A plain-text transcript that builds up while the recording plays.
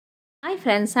Hi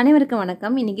friends, அனைவருக்கும்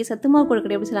வணக்கம். இன்னைக்கு சத்து மாவு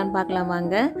கொழுக்கட்டை எப்படி செய்யலாம்னு பார்க்கலாம்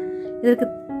வாங்க. இதற்கு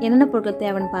என்னென்ன பொருட்கள்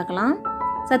தேவைன்னு பார்க்கலாம்.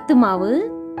 சத்து மாவு,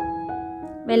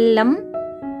 வெல்லம்,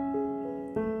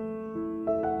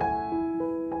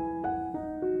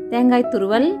 தேங்காய்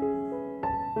துருவல்,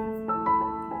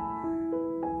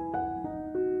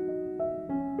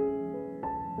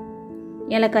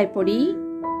 ஏலக்காய் பொடி,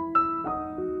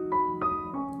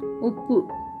 உப்பு.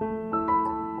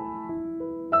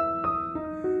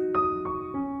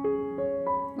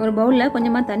 ஒரு பவுலில்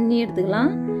கொஞ்சமாக தண்ணி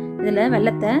எடுத்துக்கலாம். இதில்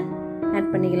வெல்லத்தை ஆட்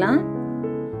பண்ணிக்கலாம்.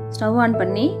 ஸ்டவ் ஆன்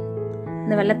பண்ணி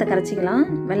இந்த வெல்லத்தை கரைச்சிக்கலாம்.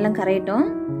 வெல்லம் கரையட்டும்.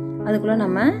 அதுக்குள்ளே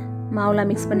நம்ம மாவுலாம்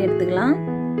மிக்ஸ் பண்ணி எடுத்துக்கலாம்.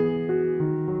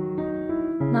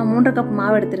 நான் 3.5 கப்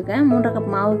மாவு எடுத்திருக்கேன். 3.5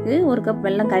 கப் மாவுக்கு 1 கப்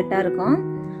வெல்லம் கரெக்டாக இருக்கும்.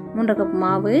 3.5 கப்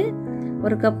மாவு,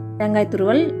 1 கப் தேங்காய்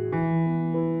துருவல்,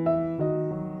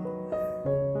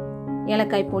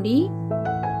 ஏலக்காய் பொடி,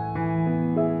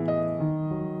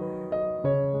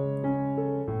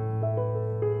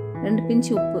 ரெண்டு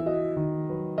பிஞ்சு உப்பு.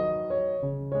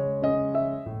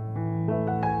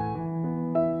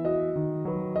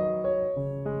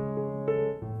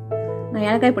 நான்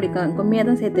ஏலக்காய் பொடி கம்மியாக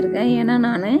தான் சேர்த்துருக்கேன். ஏன்னா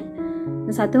நான்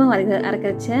இந்த சத்துமாவு அரைக்க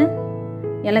வச்ச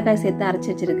ஏலக்காய் சேர்த்து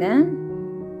அரைச்சி வச்சுருக்கேன்.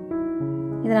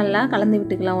 இதை நல்லா கலந்து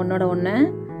விட்டுக்கலாம் ஒன்றோட ஒன்று.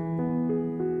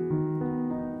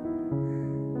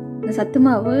 இந்த சத்து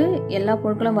மாவு எல்லா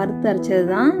பொருட்களும் வறுத்து அரைச்சது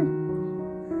தான்.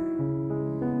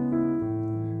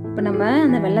 இப்போ நம்ம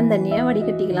அந்த வெல்லம் தண்ணியை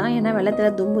வடிகட்டிக்கலாம். ஏன்னா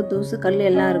வெள்ளத்தில் தும்பு தூசு கல்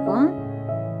எல்லாம் இருக்கும்.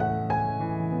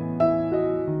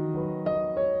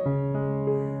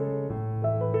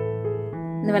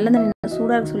 இந்த வெல்லம் தண்ணி நான்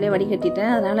சூடாக இருக்க சொல்லி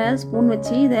வடிகட்டிட்டேன். அதனால் ஸ்பூன்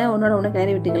வச்சு இதை ஒன்றோட ஒன்று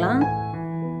கிளறி விட்டுக்கலாம்.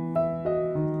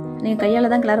 நீங்கள்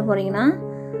கையால் தான் கிளற போகிறீங்கன்னா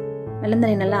வெல்லம்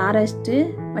தண்ணி நல்லா ஆற வச்சுட்டு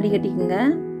வடிகட்டிக்குங்க.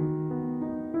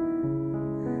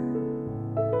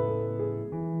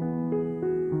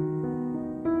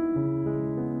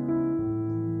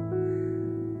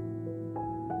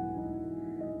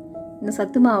 இந்த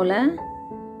சத்து மாவில்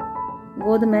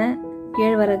கோதுமை,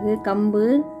 கேழ்வரகு, கம்பு,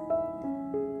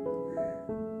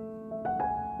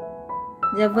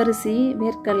 ஜவ்வரிசி,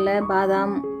 வேர்க்கடலை,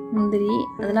 பாதாம், முந்திரி,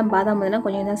 அதெல்லாம் பாதாம் இதெல்லாம்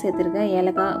கொஞ்சம் தான் சேர்த்துருக்கேன்.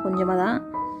 ஏலக்காய் கொஞ்சமாக தான்,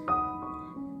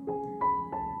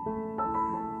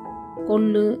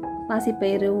 கொள்ளு,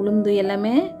 பாசிப்பயிறு, உளுந்து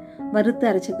எல்லாமே வறுத்து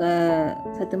அரைச்ச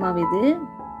சத்து மாவு இது.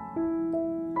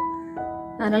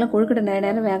 அதனால் கொழுக்கட்டை நிறைய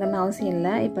நேரம் வேகணும்னு அவசியம்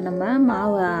இல்லை. இப்போ நம்ம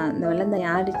மாவு அந்த வெல்லம் தண்ணி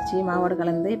ஆடிச்சு மாவோடு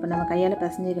கலந்து இப்போ நம்ம கையால்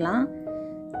பிசைஞ்சிக்கலாம்.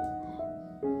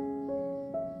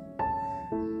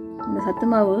 இந்த சத்து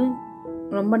மாவு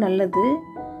ரொம்ப நல்லது.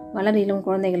 வளரிலும்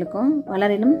குழந்தைகளுக்கும்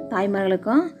வளரிலும்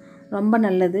தாய்மார்களுக்கும் ரொம்ப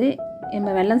நல்லது.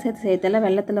 நம்ம வெல்லம் சேர்த்தல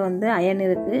வெல்லத்தில் அயன்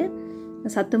இருக்குது.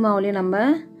 சத்து மாவுலேயும் நம்ம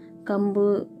கம்பு,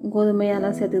 கோதுமை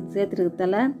அதெல்லாம்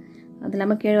சேர்த்துருக்கதால அது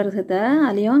இல்லாமல் கேழ்வரகு சேர்த்த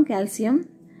அதுலேயும் கால்சியம்,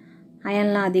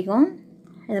 அயன்லாம் அதிகம்.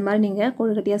 இது மாதிரி நீங்கள்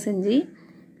கொழுக்கட்டையாக செஞ்சு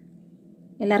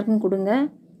எல்லாருக்கும் கொடுங்க,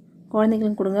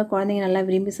 குழந்தைங்களுக்கும் கொடுங்க. குழந்தைங்க நல்லா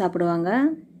விரும்பி சாப்பிடுவாங்க.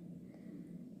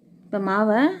 இப்போ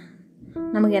மாவை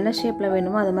நமக்கு என்ன ஷேப்பில்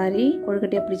வேணுமோ அது மாதிரி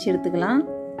கொழுக்கட்டையாக பிடிச்சி எடுத்துக்கலாம்.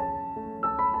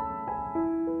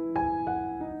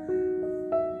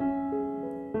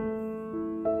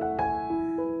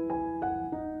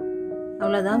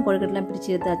 அவ்வளோதான், கொழுக்கட்டைலாம் பிடிச்சி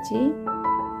எடுத்தாச்சு.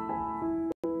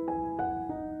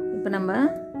 இப்போ நம்ம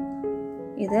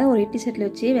இதை ஒரு இட்லி சட்டில்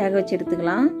வச்சு வேக வச்சு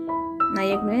எடுத்துக்கலாம். நான்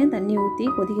ஏற்கனவே தண்ணி ஊற்றி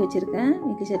கொதிக்க வச்சுருக்கேன்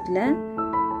இட்லி சட்டியில்.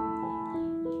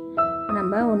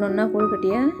 நம்ம ஒன்று ஒன்றா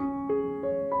கொழுக்கட்டையை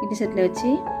இட்லி சட்டில் வச்சு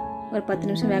ஒரு 10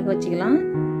 நிமிஷம் வேக வச்சுக்கலாம்.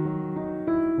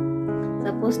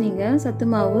 சப்போஸ் நீங்கள் சத்து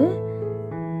மாவு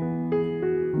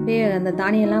அப்படியே அந்த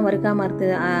தானியெல்லாம் வறுக்காமல்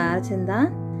அரைச்சிருந்தா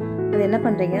அது என்ன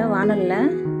பண்ணுறீங்க, வானலில்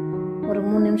ஒரு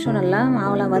 3 நிமிஷம் நல்லா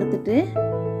மாவெல்லாம் வறுத்துட்டு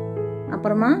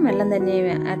அப்புறமா வெல்லம்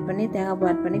தண்ணியை ஆட் பண்ணி தேங்காய் பூ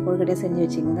ஆட் பண்ணி கொழுக்கட்டையாக செஞ்சு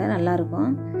வச்சுக்கோங்க.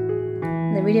 நல்லாயிருக்கும்.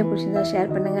 இந்த வீடியோ பிடிச்சிருந்தா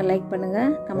ஷேர் பண்ணுங்கள், லைக்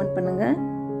பண்ணுங்கள், கமெண்ட் பண்ணுங்கள்.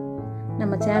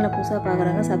 நம்ம சேனலை புதுசாக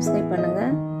பார்க்குறவங்க சப்ஸ்கிரைப்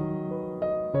பண்ணுங்கள்.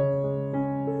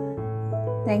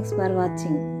 தேங்க்ஸ் ஃபார்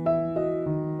வாட்சிங்.